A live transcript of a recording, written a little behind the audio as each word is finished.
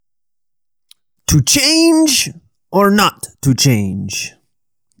To change or not to change?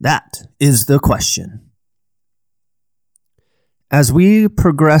 That is the question. As we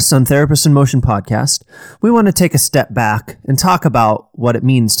progress on Therapists in Motion podcast, we want to take a step back and talk about what it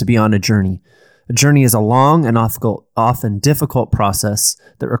means to be on a journey. A journey is a long and often difficult process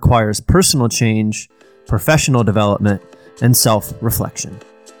that requires personal change, professional development, and self-reflection.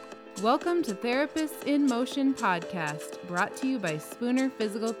 Welcome to Therapists in Motion podcast, brought to you by Spooner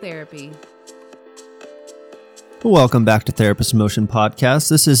Physical Therapy. Welcome back to Therapists in Motion podcast.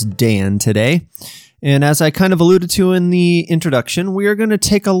 This is Dan today. And as I kind of alluded to in the introduction, we are going to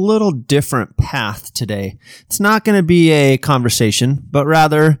take a little different path today. It's not going to be a conversation, but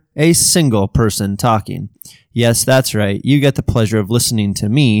rather a single person talking. Yes, that's right. You get the pleasure of listening to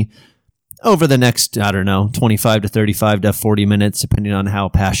me over the next, 25 to 35 to 40 minutes, depending on how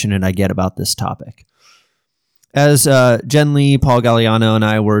passionate I get about this topic. As Jen Lee, Paul Galliano, and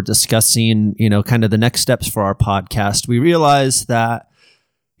I were discussing, kind of the next steps for our podcast, we realized that,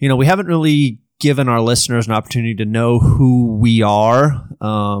 we haven't really given our listeners an opportunity to know who we are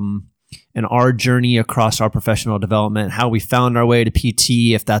and our journey across our professional development, how we found our way to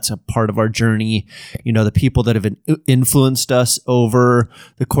PT, if that's a part of our journey, the people that have influenced us over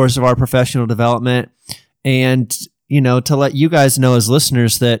the course of our professional development. And, to let you guys know as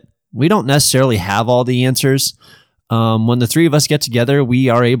listeners that we don't necessarily have all the answers. When the three of us get together, we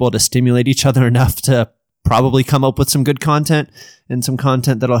are able to stimulate each other enough to probably come up with some good content and some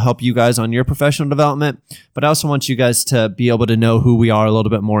content that'll help you guys on your professional development. But I also want you guys to be able to know who we are a little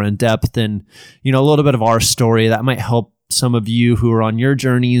bit more in depth and, a little bit of our story that might help some of you who are on your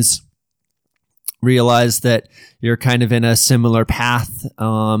journeys realize that you're kind of in a similar path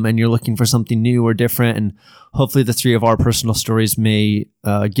and you're looking for something new or different. And hopefully the three of our personal stories may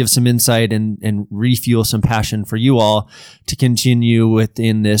give some insight and refuel some passion for you all to continue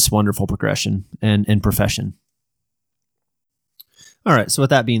within this wonderful progression and profession. All right. So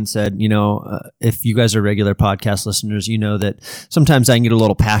with that being said, if you guys are regular podcast listeners, you know that sometimes I can get a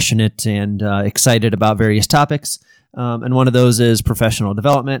little passionate and excited about various topics. And one of those is professional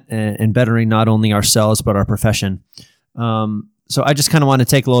development and bettering not only ourselves, but our profession. So I just kind of want to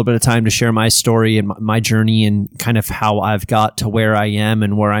take a little bit of time to share my story and my journey and kind of how I've got to where I am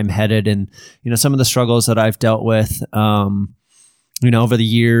and where I'm headed and, some of the struggles that I've dealt with. Over the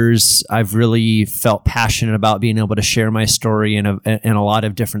years, I've really felt passionate about being able to share my story in a lot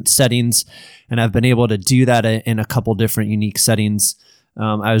of different settings. And I've been able to do that in a couple different unique settings.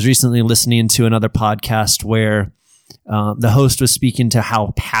 I was recently listening to another podcast where the host was speaking to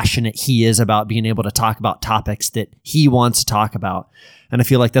how passionate he is about being able to talk about topics that he wants to talk about. And I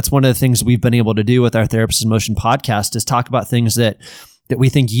feel like that's one of the things we've been able to do with our Therapists in Motion podcast is talk about things that we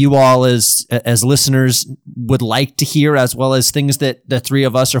think you all as listeners would like to hear, as well as things that the three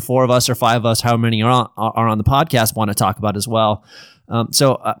of us or four of us or five of us, how many are on the podcast, want to talk about as well.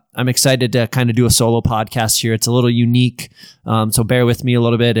 So I'm excited to kind of do a solo podcast here. It's a little unique. So bear with me a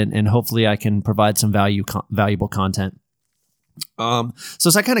little bit and hopefully I can provide some valuable content. So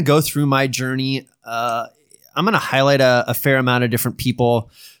as I kind of go through my journey, I'm going to highlight a fair amount of different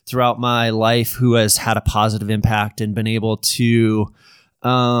people throughout my life who has had a positive impact and been able to,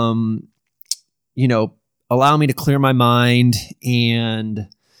 allow me to clear my mind and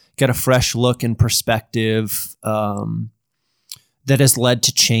get a fresh look and perspective, that has led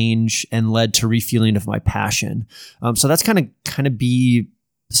to change and led to refueling of my passion. So that's kind of be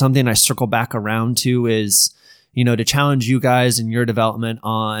something I circle back around to is, to challenge you guys in your development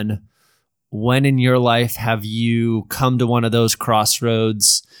on when in your life have you come to one of those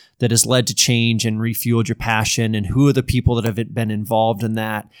crossroads that has led to change and refueled your passion, and who are the people that have been involved in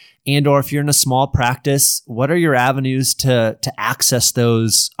that? And or if you're in a small practice, what are your avenues to access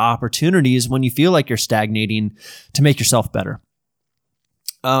those opportunities when you feel like you're stagnating to make yourself better?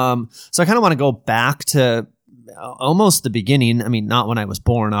 So I kind of want to go back to almost the beginning. I mean, not when I was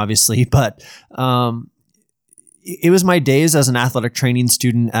born, obviously, but it was my days as an athletic training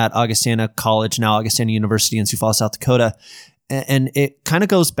student at Augustana College, now Augustana University in Sioux Falls, South Dakota. And it kind of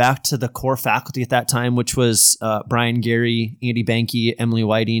goes back to the core faculty at that time, which was Brian Gary, Andy Banky, Emily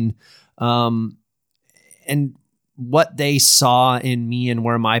Whiting, and what they saw in me and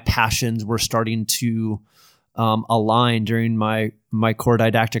where my passions were starting to align during my core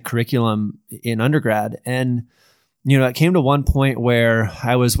didactic curriculum in undergrad. And, it came to one point where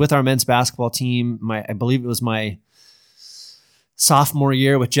I was with our men's basketball team. I believe it was my sophomore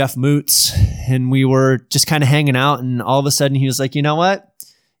year with Jeff Moots, and we were just kind of hanging out. And all of a sudden he was like, you know what?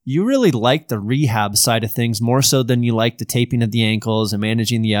 You really like the rehab side of things more so than you like the taping of the ankles and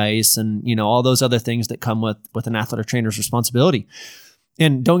managing the ice and, all those other things that come with an athletic trainer's responsibility.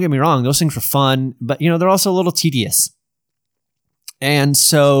 And don't get me wrong, those things were fun, but they're also a little tedious. And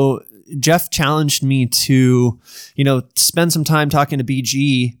so Jeff challenged me to, spend some time talking to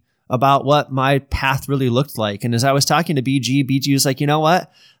BG about what my path really looked like. And as I was talking to BG was like, you know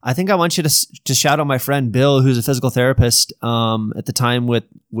what? I think I want you to shout out my friend Bill, who's a physical therapist at the time with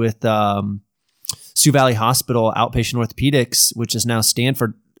Sioux Valley Hospital Outpatient Orthopedics, which is now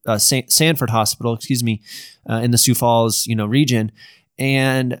Sanford Hospital, in the Sioux Falls, region.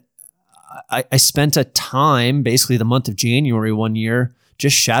 And I spent a time, basically the month of January one year,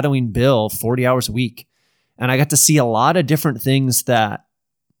 just shadowing Bill 40 hours a week. And I got to see a lot of different things that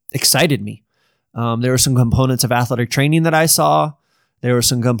excited me. There were some components of athletic training that I saw. There were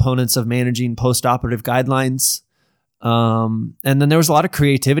some components of managing post-operative guidelines. And then there was a lot of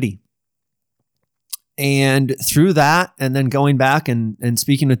creativity. And through that, and then going back and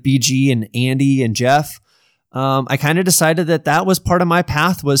speaking with BG and Andy and Jeff, I kind of decided that was part of my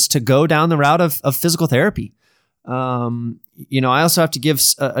path, was to go down the route of physical therapy. I also have to give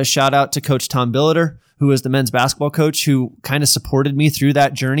a shout out to Coach Tom Billiter, who was the men's basketball coach, who kind of supported me through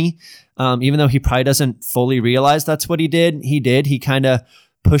that journey. Even though he probably doesn't fully realize that's what he did. He kind of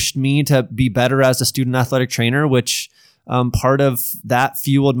pushed me to be better as a student athletic trainer, which part of that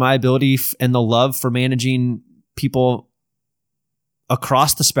fueled my ability and the love for managing people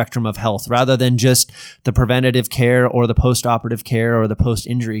across the spectrum of health, rather than just the preventative care or the post-operative care or the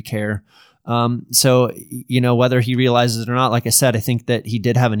post-injury care. So whether he realizes it or not, like I said, I think that he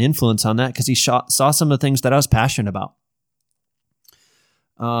did have an influence on that, because he saw some of the things that I was passionate about.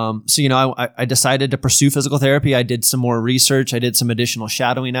 I decided to pursue physical therapy. I did some more research. I did some additional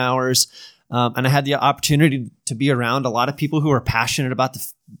shadowing hours. And I had the opportunity to be around a lot of people who are passionate about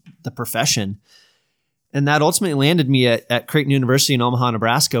the profession. And that ultimately landed me at Creighton University in Omaha,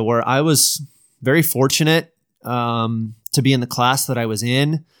 Nebraska, where I was very fortunate to be in the class that I was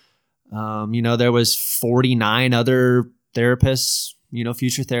in. There was 49 other therapists,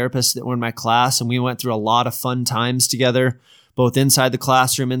 future therapists that were in my class, and we went through a lot of fun times together, both inside the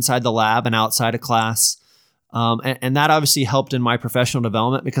classroom, inside the lab, and outside of class. And that obviously helped in my professional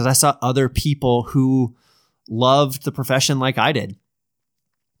development, because I saw other people who loved the profession like I did.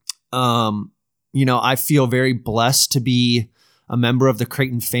 I feel very blessed to be a member of the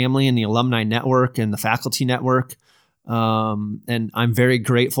Creighton family and the alumni network and the faculty network. And I'm very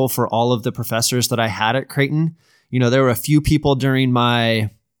grateful for all of the professors that I had at Creighton. There were a few people during my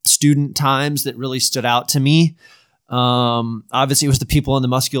student times that really stood out to me. Obviously, it was the people in the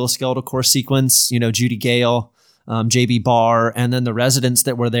musculoskeletal core sequence, Judy Gale, JB Barr, and then the residents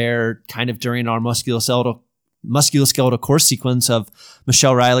that were there kind of during our musculoskeletal course sequence of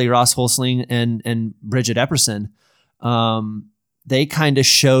Michelle Riley, Ross Holsling, and Bridget Epperson. They kind of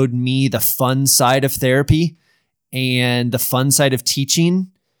showed me the fun side of therapy and the fun side of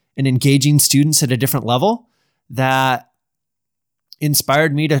teaching and engaging students at a different level that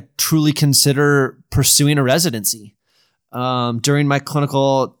inspired me to truly consider pursuing a residency. During my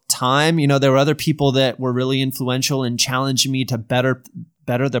clinical time, there were other people that were really influential in challenging me to better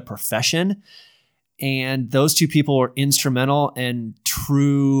the profession. And those two people were instrumental and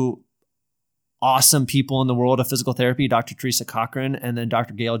true awesome people in the world of physical therapy, Dr. Teresa Cochran and then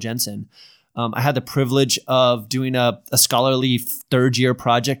Dr. Gail Jensen. I had the privilege of doing a scholarly third year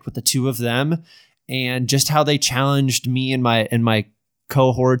project with the two of them, and just how they challenged me and my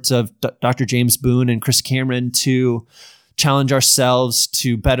cohorts of Dr. James Boone and Chris Cameron to challenge ourselves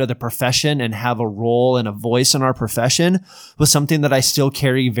to better the profession and have a role and a voice in our profession was something that I still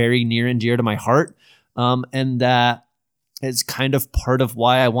carry very near and dear to my heart. And that is kind of part of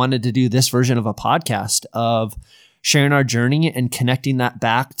why I wanted to do this version of a podcast, of sharing our journey and connecting that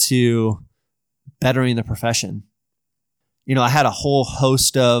back to bettering the profession. I had a whole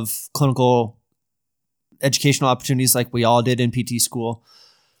host of clinical educational opportunities like we all did in PT school,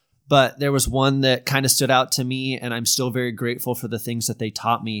 but there was one that kind of stood out to me, and I'm still very grateful for the things that they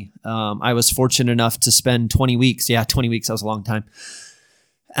taught me. I was fortunate enough to spend 20 weeks. Yeah, 20 weeks. That was a long time.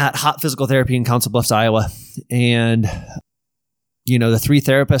 At Hot Physical Therapy in Council Bluffs, Iowa. And, the three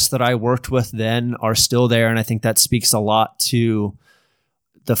therapists that I worked with then are still there. And I think that speaks a lot to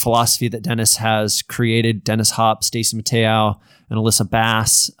the philosophy that Dennis has created. Dennis Hopp, Stacy Mateo, and Alyssa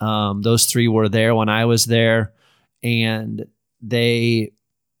Bass. Those three were there when I was there, and they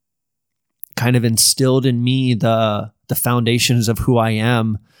kind of instilled in me the foundations of who I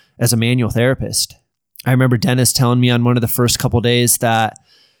am as a manual therapist. I remember Dennis telling me on one of the first couple of days that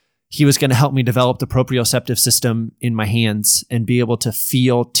he was going to help me develop the proprioceptive system in my hands and be able to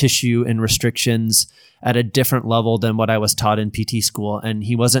feel tissue and restrictions at a different level than what I was taught in PT school. And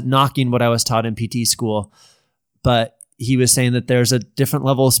he wasn't knocking what I was taught in PT school, but he was saying that there's a different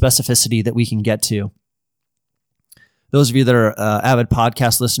level of specificity that we can get to. Those of you that are avid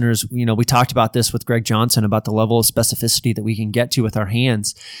podcast listeners, we talked about this with Greg Johnson about the level of specificity that we can get to with our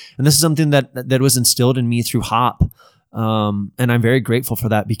hands. And this is something that was instilled in me through HOP. And I'm very grateful for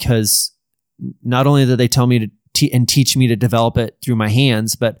that, because not only did they tell me to teach me to develop it through my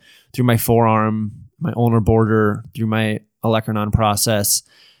hands, but through my forearm, my ulnar border, through my olecranon process.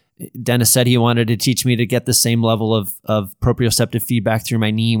 Dennis said he wanted to teach me to get the same level of proprioceptive feedback through my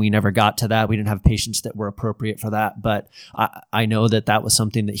knee. We never got to that. We didn't have patients that were appropriate for that, but I know that was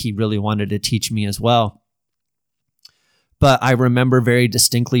something that he really wanted to teach me as well. But I remember very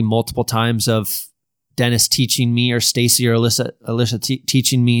distinctly multiple times of Dennis teaching me, or Stacy or Alyssa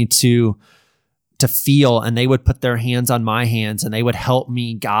teaching me to feel, and they would put their hands on my hands and they would help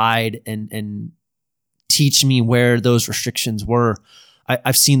me guide and teach me where those restrictions were.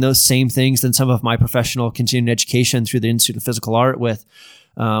 I've seen those same things in some of my professional continuing education through the Institute of Physical Art with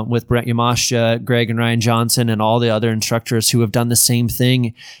Brent Yamashita, Greg and Ryan Johnson, and all the other instructors who have done the same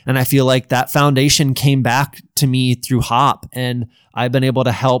thing. And I feel like that foundation came back to me through HOP, and I've been able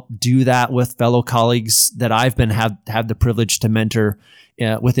to help do that with fellow colleagues that I've been have the privilege to mentor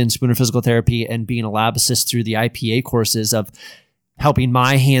within Spooner Physical Therapy, and being a lab assist through the IPA courses of helping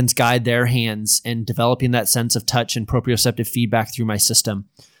my hands guide their hands and developing that sense of touch and proprioceptive feedback through my system.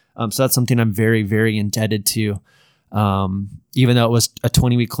 So that's something I'm very, very indebted to. Even though it was a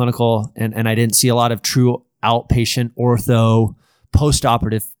 20-week clinical and I didn't see a lot of true outpatient ortho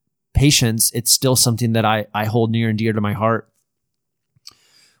post-operative patients, it's still something that I hold near and dear to my heart,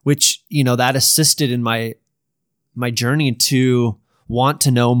 which, that assisted in my journey to want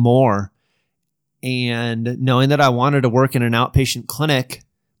to know more. And knowing that I wanted to work in an outpatient clinic,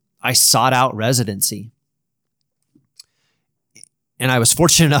 I sought out residency. And I was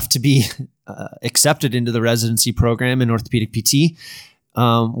fortunate enough to be accepted into the residency program in orthopedic PT,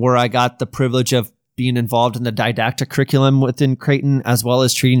 where I got the privilege of being involved in the didactic curriculum within Creighton, as well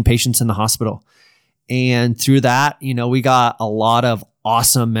as treating patients in the hospital. And through that, we got a lot of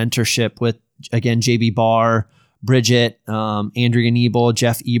awesome mentorship with, again, JB Barr, Bridget, Andrea Niebel,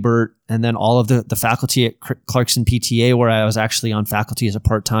 Jeff Ebert, and then all of the faculty at Clarkson PTA, where I was actually on faculty as a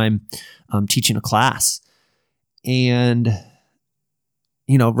part-time teaching a class. And,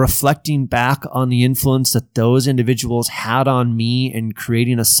 reflecting back on the influence that those individuals had on me in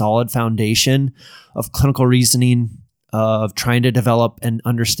creating a solid foundation of clinical reasoning, of trying to develop and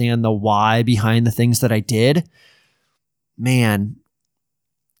understand the why behind the things that I did, man.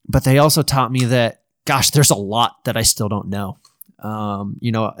 But they also taught me that, gosh, there's a lot that I still don't know.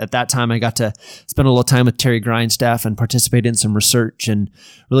 At that time, I got to spend a little time with Terry Grindstaff and participate in some research and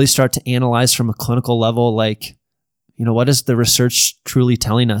really start to analyze from a clinical level, like, what is the research truly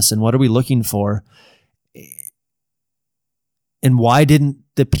telling us and what are we looking for? And why didn't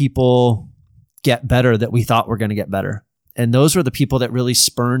the people get better that we thought were going to get better? And those were the people that really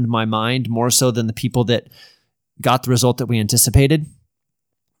spurned my mind more so than the people that got the result that we anticipated.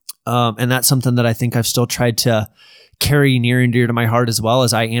 And that's something that I think I've still tried to carry near and dear to my heart, as well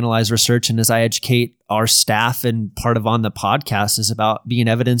as I analyze research and as I educate our staff. And part of on the podcast is about being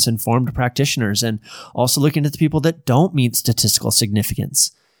evidence-informed practitioners and also looking at the people that don't meet statistical significance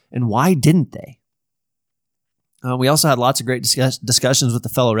and why didn't they? We also had lots of great discussions with the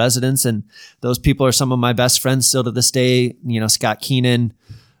fellow residents, and those people are some of my best friends still to this day. Scott Keenan,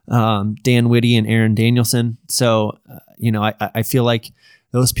 Dan Whitty, and Aaron Danielson. So, I feel like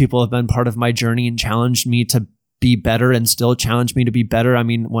those people have been part of my journey and challenged me to be better and still challenge me to be better. I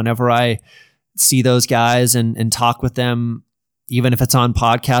mean, whenever I see those guys and talk with them, even if it's on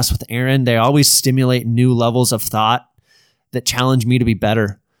podcasts with Aaron, they always stimulate new levels of thought that challenge me to be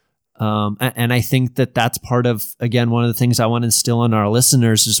better. And I think that that's part of, again, one of the things I want to instill in our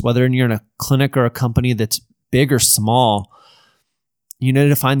listeners is whether you're in a clinic or a company that's big or small, you need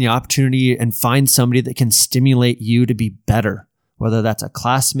to find the opportunity and find somebody that can stimulate you to be better. Whether that's a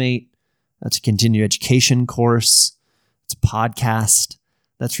classmate, that's a continuing education course, it's a podcast,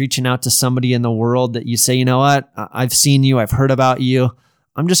 that's reaching out to somebody in the world that you say, you know what, I've seen you, I've heard about you.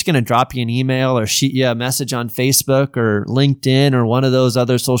 I'm just going to drop you an email or shoot you a message on Facebook or LinkedIn or one of those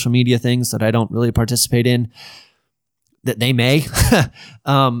other social media things that I don't really participate in, that they may,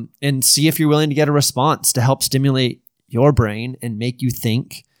 and see if you're willing to get a response to help stimulate your brain and make you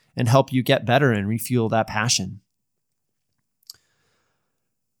think and help you get better and refuel that passion.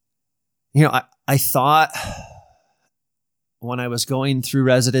 I thought when I was going through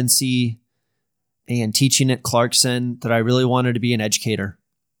residency and teaching at Clarkson that I really wanted to be an educator.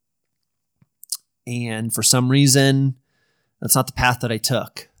 And for some reason, that's not the path that I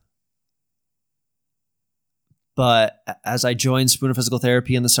took. But as I joined Spooner Physical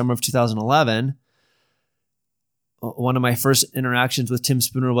Therapy in the summer of 2011, one of my first interactions with Tim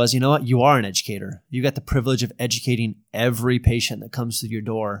Spooner was, you know what? You are an educator. You got the privilege of educating every patient that comes through your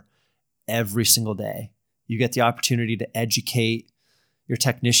door every single day. You get the opportunity to educate your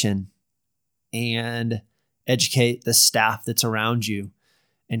technician and educate the staff that's around you.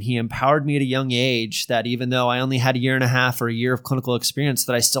 And he empowered me at a young age that even though I only had a year and a half or a year of clinical experience,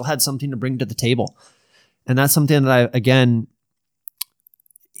 that I still had something to bring to the table. And that's something that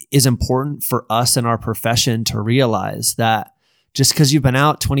is important for us in our profession to realize, that just because you've been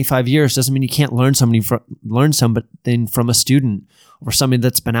out 25 years doesn't mean you can't learn something from a student or somebody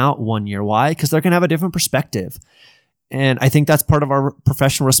that's been out 1 year. Why? Because they're going to have a different perspective. And I think that's part of our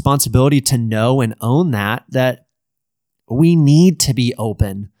professional responsibility to know and own that we need to be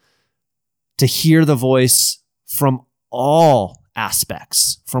open to hear the voice from all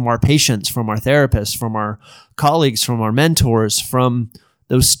aspects, from our patients, from our therapists, from our colleagues, from our mentors, from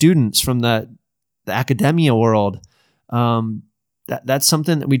those students, from the academia world. That's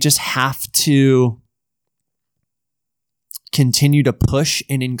something that we just have to continue to push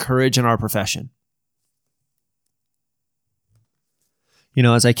and encourage in our profession.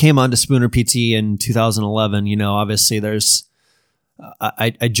 As I came onto Spooner PT in 2011, obviously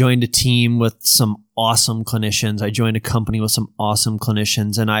I joined a team with some awesome clinicians. I joined a company with some awesome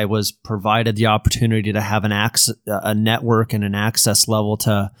clinicians, and I was provided the opportunity to have a network and an access level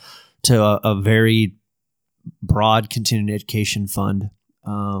to a very broad continuing education fund.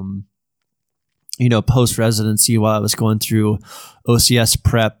 Post-residency, while I was going through OCS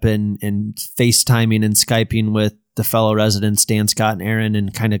prep and FaceTiming and Skyping with the fellow residents, Dan, Scott, and Aaron,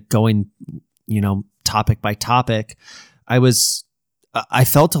 and kind of going, topic by topic, I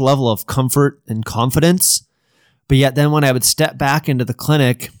felt a level of comfort and confidence. But yet then when I would step back into the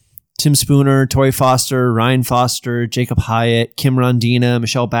clinic, Tim Spooner, Tori Foster, Ryan Foster, Jacob Hyatt, Kim Rondina,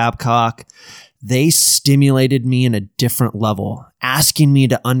 Michelle Babcock, they stimulated me in a different level, asking me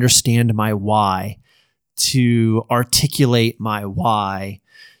to understand my why, to articulate my why,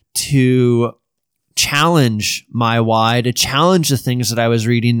 to challenge my why, to challenge the things that I was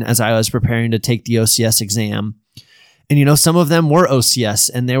reading as I was preparing to take the OCS exam. And, some of them were OCS,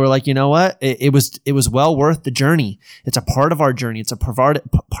 and they were like, you know what? It was well worth the journey. It's a part of our journey. It's a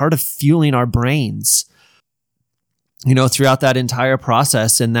part of fueling our brains. Throughout that entire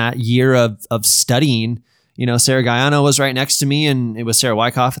process and that year of studying, Sarah Guyano was right next to me, and it was Sarah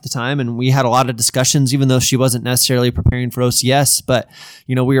Wyckoff at the time. And we had a lot of discussions, even though she wasn't necessarily preparing for OCS, but,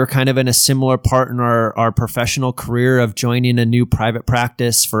 we were kind of in a similar part in our professional career of joining a new private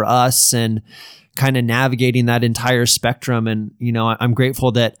practice for us and kind of navigating that entire spectrum. And, I'm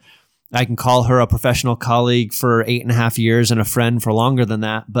grateful that I can call her a professional colleague for 8.5 years and a friend for longer than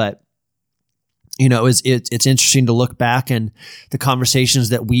that. But, it's interesting to look back and the conversations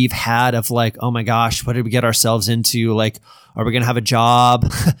that we've had of like, oh my gosh, what did we get ourselves into? Like, are we going to have a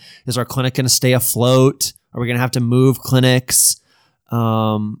job? Is our clinic going to stay afloat? Are we going to have to move clinics?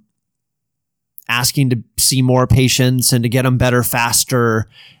 Asking to see more patients and to get them better faster.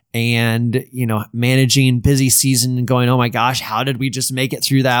 And, managing busy season and going, oh my gosh, how did we just make it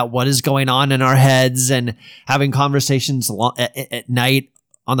through that? What is going on in our heads? And having conversations at night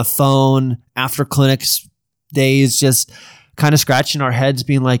on the phone after clinics days, just kind of scratching our heads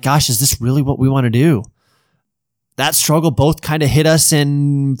being like, gosh, is this really what we want to do? That struggle both kind of hit us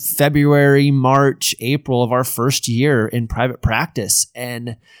in February, March, April of our first year in private practice.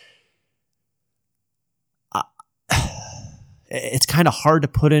 And it's kind of hard to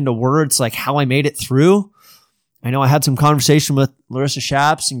put into words like how I made it through. I know I had some conversation with Larissa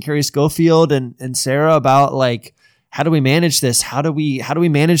Schaps and Carrie Schofield and Sarah about like, how do we manage this? How do we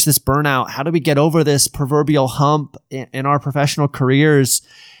manage this burnout? How do we get over this proverbial hump in our professional careers?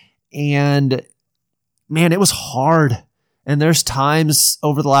 And man, it was hard. And there's times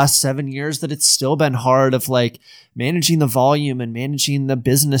over the last 7 years that it's still been hard of like managing the volume and managing the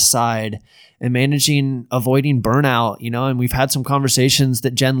business side and avoiding burnout, and we've had some conversations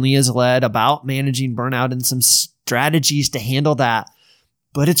that Jen Lee has led about managing burnout and some strategies to handle that.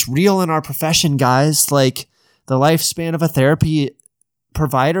 But it's real in our profession, guys. Like the lifespan of a therapy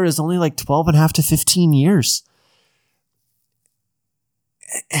provider is only like 12.5 to 15 years.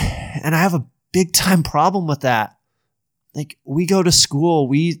 And I have a big time problem with that. Like we go to school,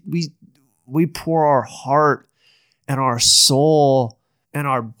 we pour our heart and our soul and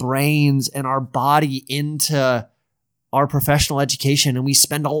our brains and our body into our professional education. And we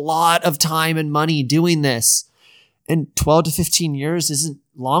spend a lot of time and money doing this. And 12 to 15 years isn't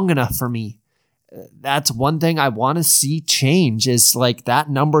long enough for me. That's one thing I want to see change, is like that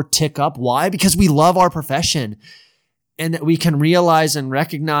number tick up. Why? Because we love our profession, and that we can realize and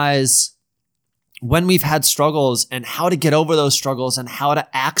recognize when we've had struggles and how to get over those struggles and how to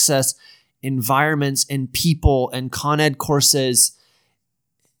access environments and people and Con Ed courses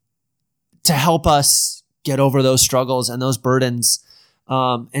to help us get over those struggles and those burdens,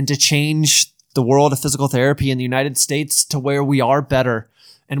 and to change the world of physical therapy in the United States to where we are better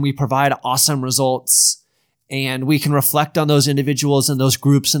and we provide awesome results, and we can reflect on those individuals and those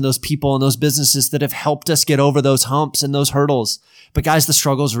groups and those people and those businesses that have helped us get over those humps and those hurdles. But guys, the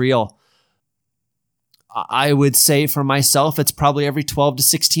struggle's real. I would say for myself, it's probably every 12 to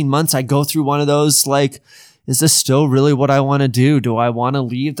 16 months I go through one of those, like, is this still really what I want to do? Do I want to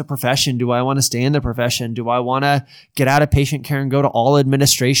leave the profession? Do I want to stay in the profession? Do I want to get out of patient care and go to all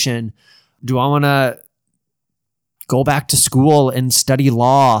administration? Do I want to go back to school and study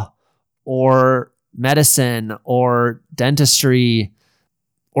law or medicine or dentistry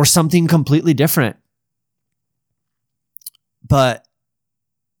or something completely different? But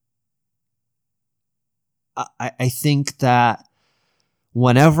I think that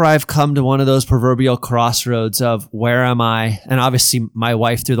whenever I've come to one of those proverbial crossroads of where am I, and obviously my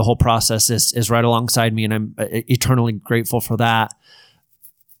wife through the whole process is right alongside me, and I'm eternally grateful for that.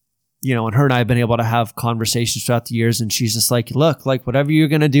 You know, and her and I have been able to have conversations throughout the years, and she's just like, look, like whatever you're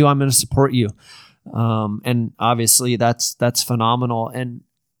going to do, I'm going to support you. And obviously that's phenomenal. And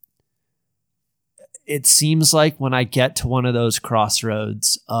it seems like when I get to one of those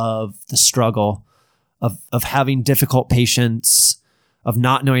crossroads of the struggle of having difficult patients, of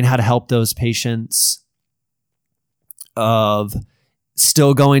not knowing how to help those patients, of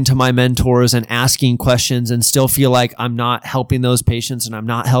still going to my mentors and asking questions and still feel like I'm not helping those patients and I'm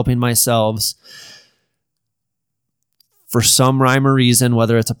not helping myself, for some rhyme or reason,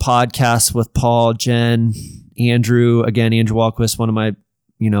 whether it's a podcast with Paul, Jen, Andrew Walquist, one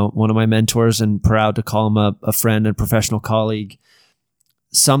of my mentors, and proud to call him a friend and professional colleague,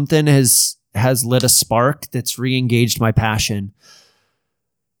 something has lit a spark that's re-engaged my passion.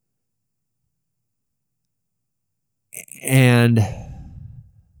 And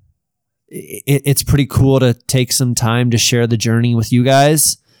it's pretty cool to take some time to share the journey with you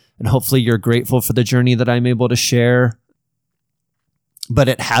guys. And hopefully you're grateful for the journey that I'm able to share. But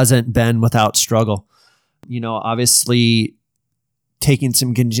it hasn't been without struggle. You know, obviously taking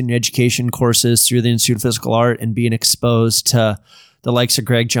some continuing education courses through the Institute of Physical Art and being exposed to the likes of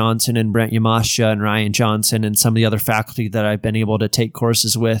Greg Johnson and Brent Yamasha and Ryan Johnson and some of the other faculty that I've been able to take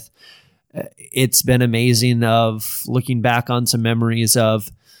courses with. It's been amazing of looking back on some memories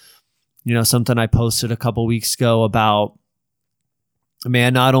of, you know, something I posted a couple weeks ago about,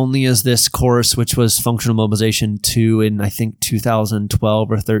 man, not only is this course, which was Functional Mobilization 2 in, I think,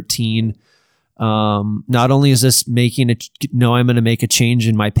 2012 or 13, not only is this I'm going to make a change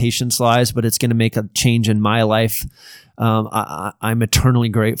in my patients' lives, but it's going to make a change in my life. I'm eternally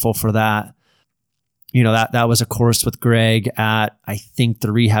grateful for that. You know, that was a course with Greg at, I think,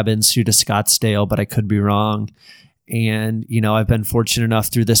 the Rehab Institute of Scottsdale, but I could be wrong. And, you know, I've been fortunate enough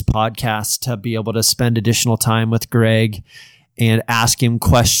through this podcast to be able to spend additional time with Greg and ask him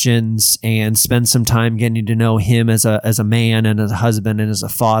questions and spend some time getting to know him as a man and as a husband and as a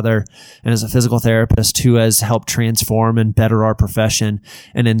father and as a physical therapist who has helped transform and better our profession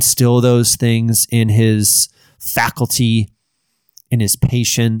and instill those things in his faculty, in his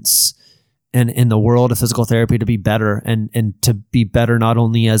patients, and in the world of physical therapy to be better and to be better not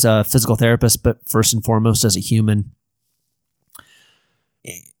only as a physical therapist, but first and foremost as a human.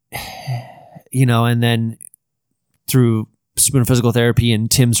 You know, and then through Spooner Physical Therapy and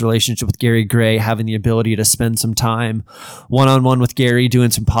Tim's relationship with Gary Gray, having the ability to spend some time one-on-one with Gary,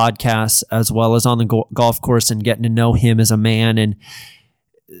 doing some podcasts, as well as on the golf course and getting to know him as a man and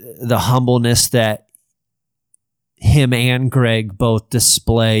the humbleness that him and Greg both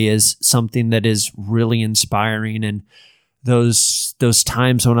display is something that is really inspiring. And those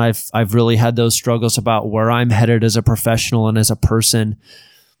times when I've really had those struggles about where I'm headed as a professional and as a person,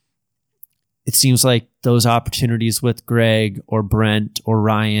 it seems like those opportunities with Greg or Brent or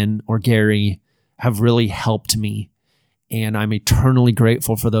Ryan or Gary have really helped me. And I'm eternally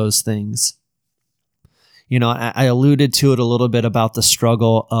grateful for those things. You know, I alluded to it a little bit about the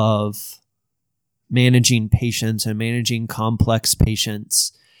struggle of managing patients and managing complex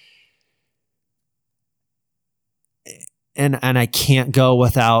patients. And I can't go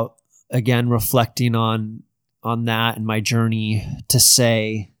without, again, reflecting on that and my journey to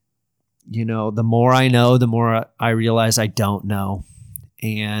say, you know, the more I know, the more I realize I don't know.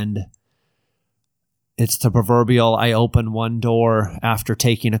 And It's the proverbial, I open one door after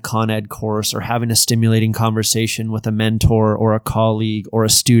taking a Con Ed course or having a stimulating conversation with a mentor or a colleague or a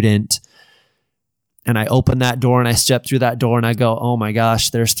student. And I open that door and I step through that door and I go, oh my gosh,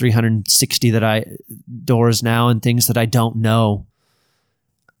 there's 360 doors now and things that I don't know.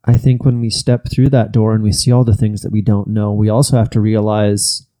 I think when we step through that door and we see all the things that we don't know, we also have to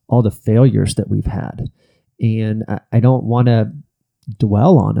realize all the failures that we've had. And I don't want to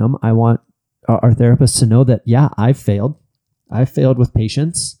dwell on them. I want our therapists to know that, yeah, I've failed. I've failed with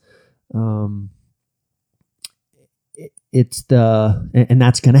patients. And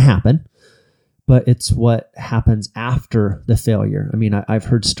that's going to happen, but it's what happens after the failure. I mean, I've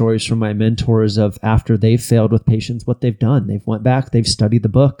heard stories from my mentors of after they've failed with patients, what they've done. They've went back, they've studied the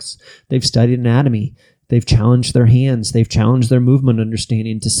books, they've studied anatomy, they've challenged their hands, they've challenged their movement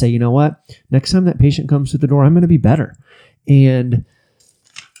understanding to say, you know what, next time that patient comes through the door, I'm going to be better. And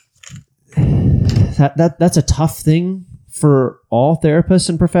that's a tough thing for all therapists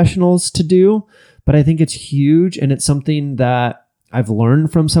and professionals to do, but I think it's huge, and it's something that I've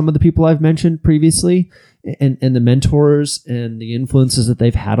learned from some of the people I've mentioned previously, and the mentors and the influences that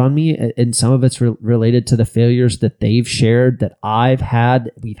they've had on me, and some of it's related to the failures that they've shared, that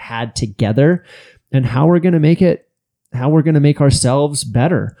we've had together, and how we're going to make ourselves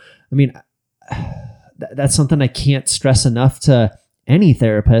better. I mean, that's something I can't stress enough to any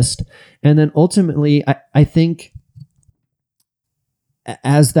therapist. And then ultimately, I think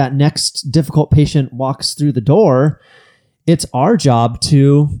as that next difficult patient walks through the door, it's our job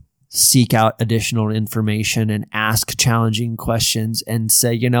to seek out additional information and ask challenging questions and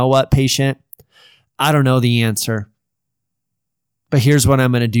say, you know what, patient, I don't know the answer, but here's what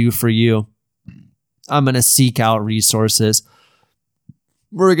I'm going to do for you. I'm going to seek out resources.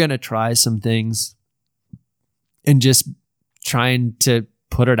 We're going to try some things and just trying to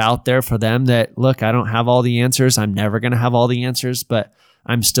put it out there for them that, look, I don't have all the answers. I'm never going to have all the answers, but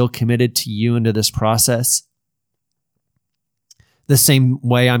I'm still committed to you into this process. The same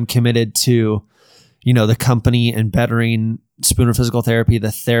way I'm committed to, the company and bettering Spooner Physical Therapy,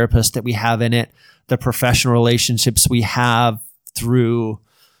 the therapist that we have in it, the professional relationships we have through,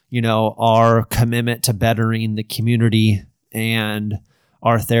 our commitment to bettering the community and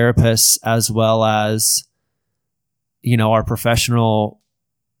our therapists, as well as, our professional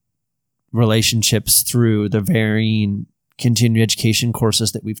relationships through the varying continuing education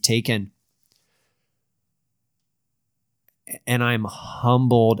courses that we've taken. And I'm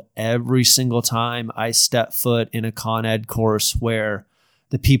humbled every single time I step foot in a Con Ed course where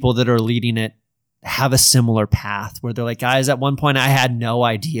the people that are leading it have a similar path, where they're like, guys, at one point I had no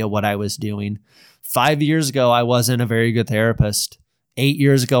idea what I was doing. 5 years ago, I wasn't a very good therapist. 8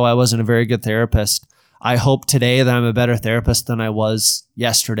 years ago, I wasn't a very good therapist. I hope today that I'm a better therapist than I was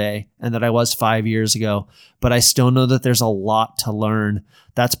yesterday and that I was 5 years ago, but I still know that there's a lot to learn.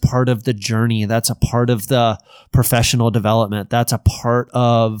 That's part of the journey. That's a part of the professional development. That's a part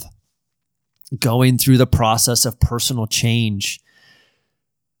of going through the process of personal change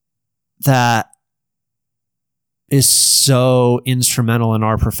that is so instrumental in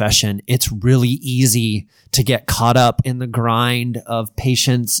our profession. It's really easy to get caught up in the grind of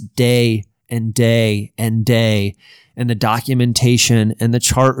patients day and day and day, and the documentation and the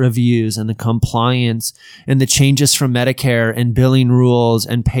chart reviews and the compliance and the changes from Medicare and billing rules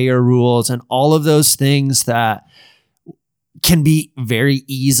and payer rules and all of those things that can be very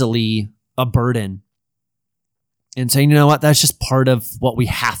easily a burden. And saying, you know what, that's just part of what we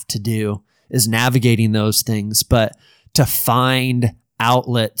have to do, is navigating those things. But to find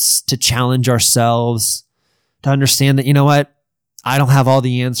outlets to challenge ourselves, to understand that, you know what, I don't have all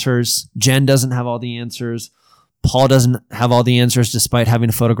the answers. Jen doesn't have all the answers. Paul doesn't have all the answers despite having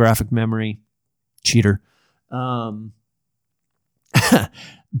a photographic memory. Cheater.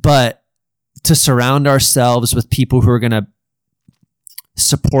 But to surround ourselves with people who are going to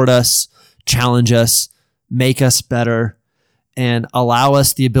support us, challenge us, make us better, and allow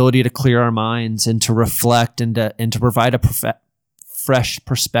us the ability to clear our minds and to reflect and to provide a fresh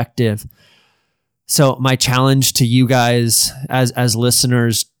perspective. So my challenge to you guys as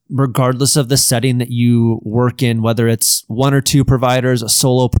listeners, regardless of the setting that you work in, whether it's one or two providers, a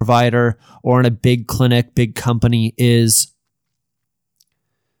solo provider, or in a big clinic, big company, is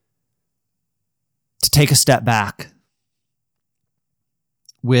to take a step back.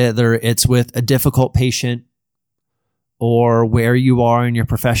 Whether it's with a difficult patient or where you are in your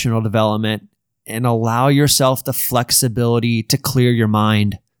professional development, and allow yourself the flexibility to clear your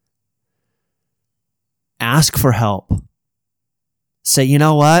mind. Ask for help. Say, you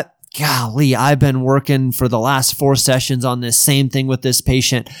know what? Golly, I've been working for the last 4 sessions on this same thing with this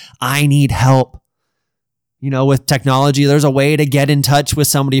patient. I need help. With technology, there's a way to get in touch with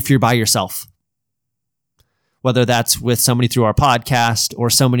somebody if you're by yourself. Whether that's with somebody through our podcast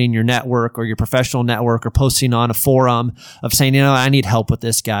or somebody in your network or your professional network or posting on a forum of saying, I need help with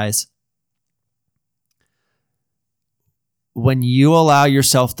this, guys. When you allow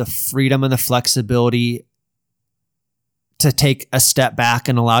yourself the freedom and the flexibility to take a step back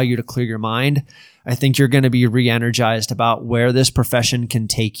and allow you to clear your mind, I think you're going to be re-energized about where this profession can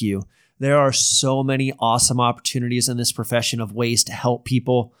take you. There are so many awesome opportunities in this profession of ways to help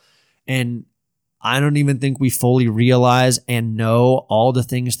people. And I don't even think we fully realize and know all the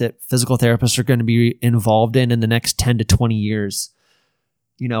things that physical therapists are going to be involved in the next 10 to 20 years.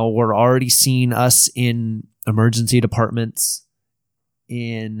 We're already seeing us in emergency departments,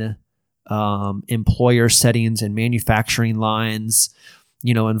 in employer settings and manufacturing lines,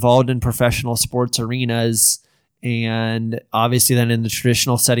 involved in professional sports arenas, and obviously then in the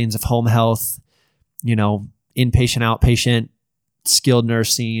traditional settings of home health, inpatient, outpatient, skilled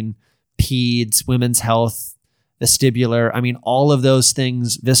nursing, peds, women's health, vestibular. All of those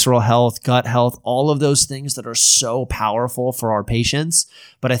things, visceral health, gut health, all of those things that are so powerful for our patients.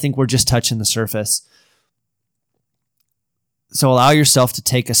 But I think we're just touching the surface. So allow yourself to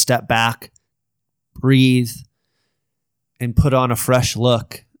take a step back, breathe, and put on a fresh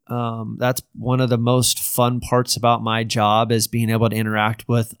look. That's one of the most fun parts about my job, is being able to interact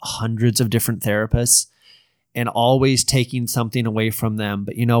with hundreds of different therapists and always taking something away from them.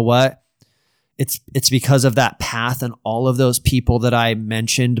 But you know what? It's because of that path and all of those people that I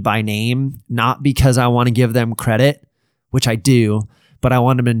mentioned by name, not because I want to give them credit, which I do, but I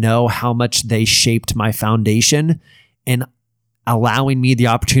want them to know how much they shaped my foundation and allowing me the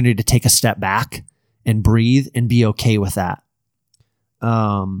opportunity to take a step back and breathe and be okay with that.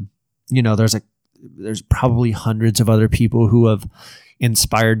 There's probably hundreds of other people who have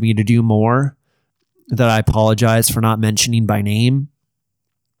inspired me to do more that I apologize for not mentioning by name.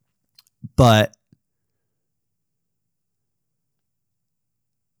 But,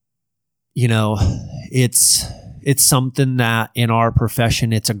 it's something that in our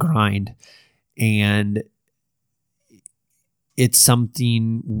profession, it's a grind, and it's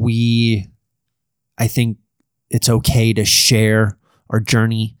something I think it's okay to share our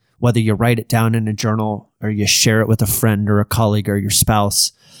journey, whether you write it down in a journal or you share it with a friend or a colleague or your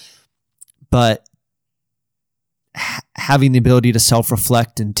spouse. But having the ability to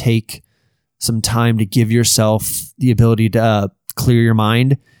self-reflect and take some time to give yourself the ability to clear your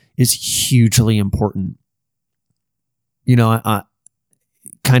mind is hugely important. I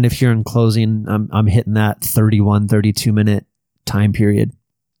kind of here in closing, I'm hitting that 32 minute time period.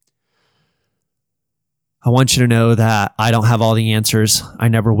 I want you to know that I don't have all the answers. I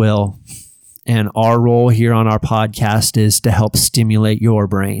never will. And our role here on our podcast is to help stimulate your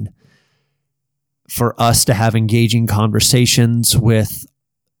brain, for us to have engaging conversations with,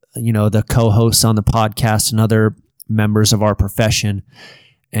 the co-hosts on the podcast and other members of our profession,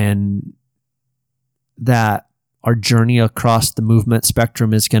 and that our journey across the movement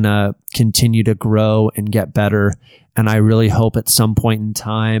spectrum is going to continue to grow and get better. And I really hope at some point in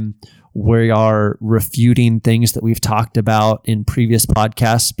time we are refuting things that we've talked about in previous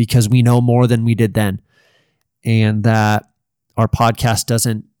podcasts, because we know more than we did then, and that our podcast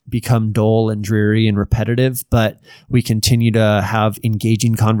doesn't become dull and dreary and repetitive, but we continue to have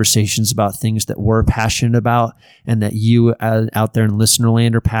engaging conversations about things that we're passionate about and that you out there in listener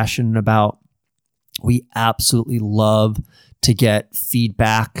land are passionate about. We absolutely love to get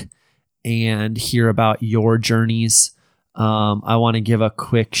feedback and hear about your journeys. I want to give a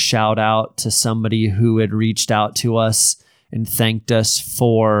quick shout out to somebody who had reached out to us and thanked us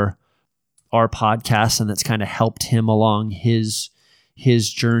for our podcast, and that's kind of helped him along his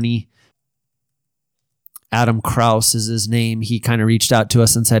journey. Adam Kraus is his name. He kind of reached out to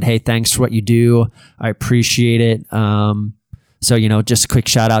us and said, "Hey, thanks for what you do. I appreciate it." So, just a quick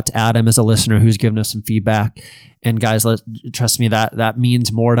shout out to Adam as a listener who's given us some feedback. And guys, trust me, that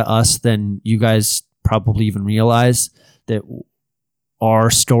means more to us than you guys probably even realize, that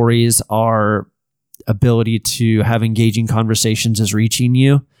our stories, our ability to have engaging conversations is reaching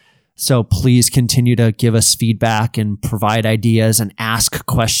you. So please continue to give us feedback and provide ideas and ask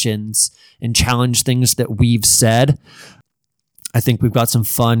questions and challenge things that we've said. I think we've got some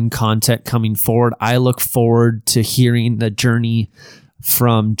fun content coming forward. I look forward to hearing the journey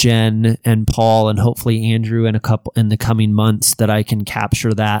from Jen and Paul and hopefully Andrew in the coming months, that I can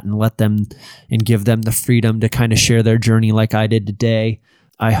capture that and let them and give them the freedom to kind of share their journey like I did today.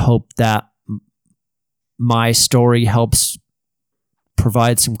 I hope that my story helps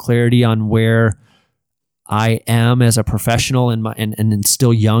provide some clarity on where I am as a professional and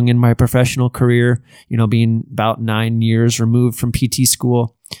still young in my professional career, being about 9 years removed from PT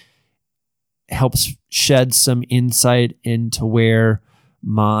school, helps shed some insight into where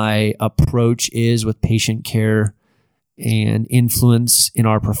my approach is with patient care and influence in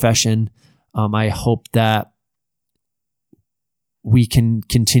our profession. I hope that we can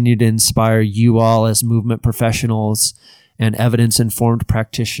continue to inspire you all as movement professionals and evidence-informed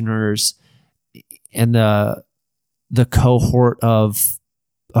practitioners and the cohort of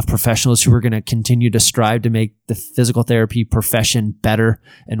professionals who are going to continue to strive to make the physical therapy profession better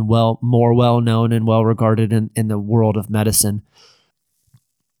and more well-known and well-regarded in the world of medicine.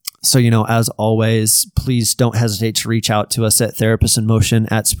 So, as always, please don't hesitate to reach out to us at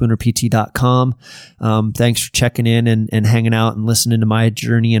therapistinmotion@spoonerpt.com. Thanks for checking in and hanging out and listening to my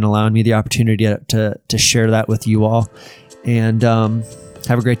journey and allowing me the opportunity to share that with you all. And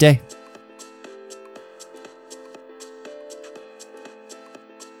have a great day.